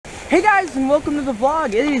Hey guys, and welcome to the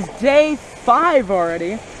vlog. It is day 5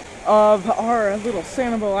 already of our little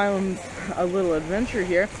Sanibel Island little adventure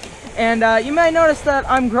here. And you may notice that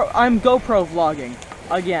I'm GoPro vlogging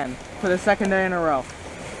again for the second day in a row.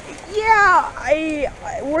 Yeah,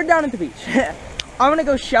 we're down at the beach. I'm gonna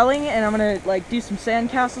go shelling and I'm gonna like do some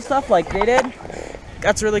sandcastle stuff like they did.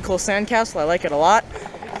 That's a really cool sandcastle. I like it a lot.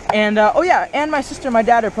 And oh yeah, and my sister and my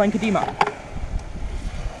dad are playing Kadima.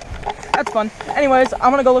 That's fun. Anyways,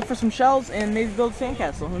 I'm gonna go look for some shells and maybe build a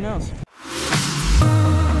sandcastle. Who knows?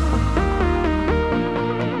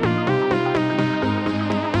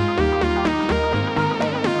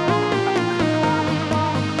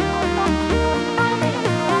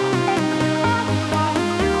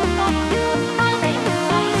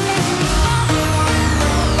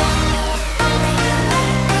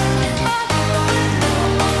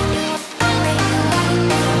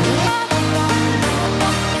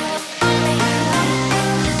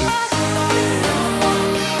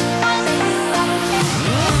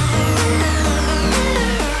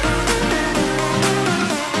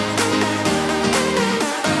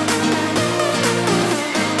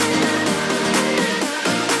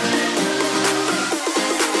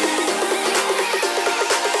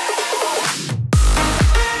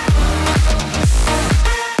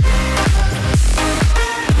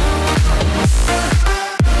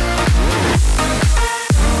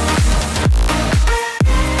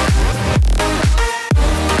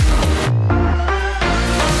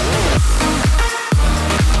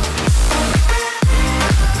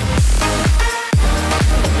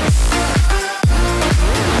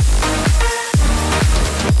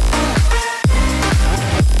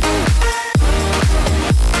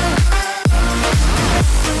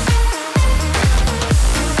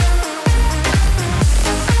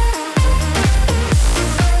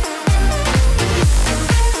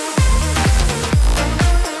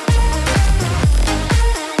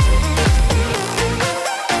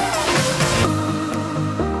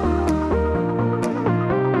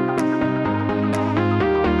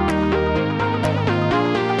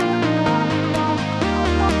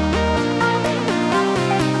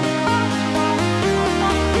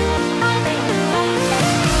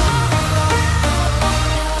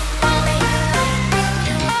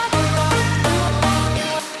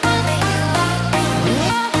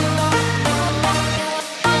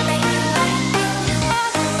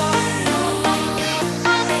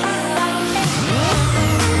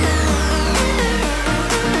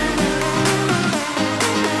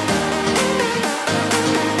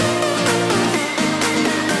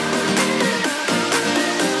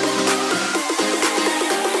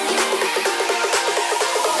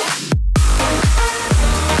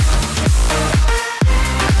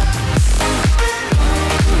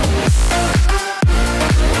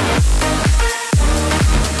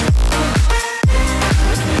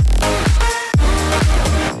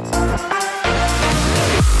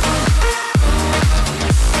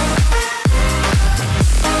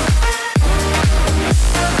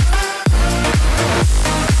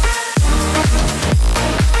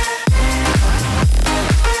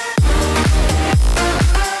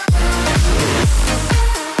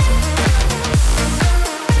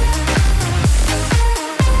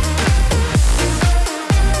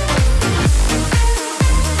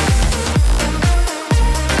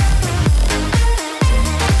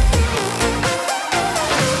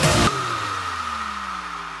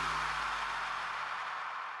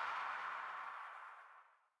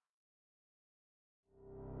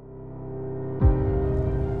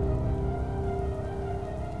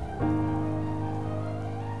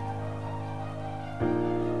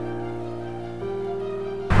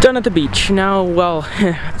 Done at the beach. Now, well,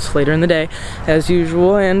 it's later in the day, as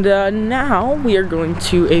usual, and now we are going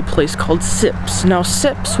to a place called Sips. Now,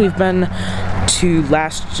 Sips we've been to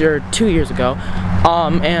last year, 2 years ago,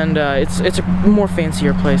 and it's a more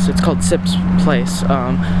fancier place. It's called Sips Place,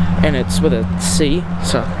 and it's with a C,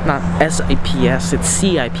 so not S-I-P-S, it's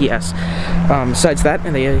C-I-P-S. Besides that,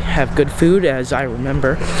 and they have good food, as I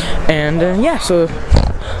remember, and yeah, so,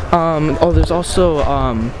 oh, there's also,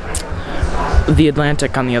 the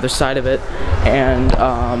Atlantic on the other side of it, and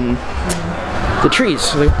the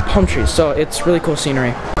trees, the palm trees, so it's really cool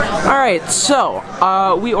scenery. Alright, so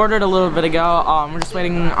we ordered a little bit ago. We're just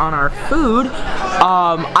waiting on our food.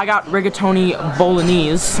 I got rigatoni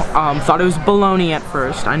bolognese. Thought it was bologna at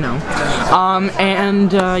first, I know.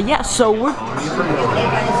 And yeah, so we're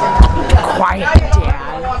quiet, Dad.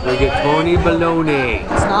 Rigatoni bologna.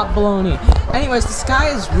 It's not bologna. Anyways, the sky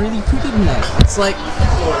is really pretty tonight. It's like, look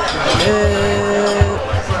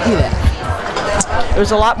at that. There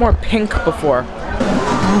was a lot more pink before.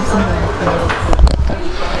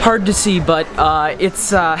 hard to see, but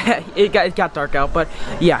it's it got dark out, but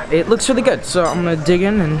yeah, it looks really good. So I'm gonna dig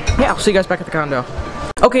in, and yeah, I'll see you guys back at the condo.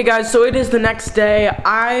 Okay guys, so it is the next day.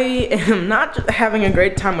 I am not having a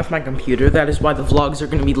great time with my computer. That is why the vlogs are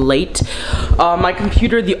gonna be late. My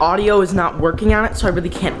computer, the audio is not working on it, so I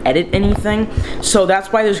really can't edit anything. So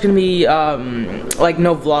that's why there's gonna be like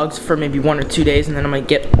no vlogs for maybe 1 or 2 days, and then I'm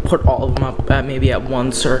gonna put all of them up maybe at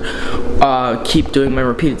once, or keep doing my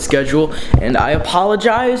repeated schedule. And I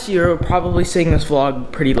apologize, you're probably seeing this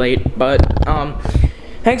vlog pretty late, but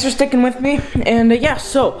thanks for sticking with me, and yeah,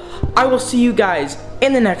 so I will see you guys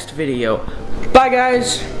in the next video. Bye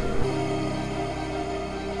guys!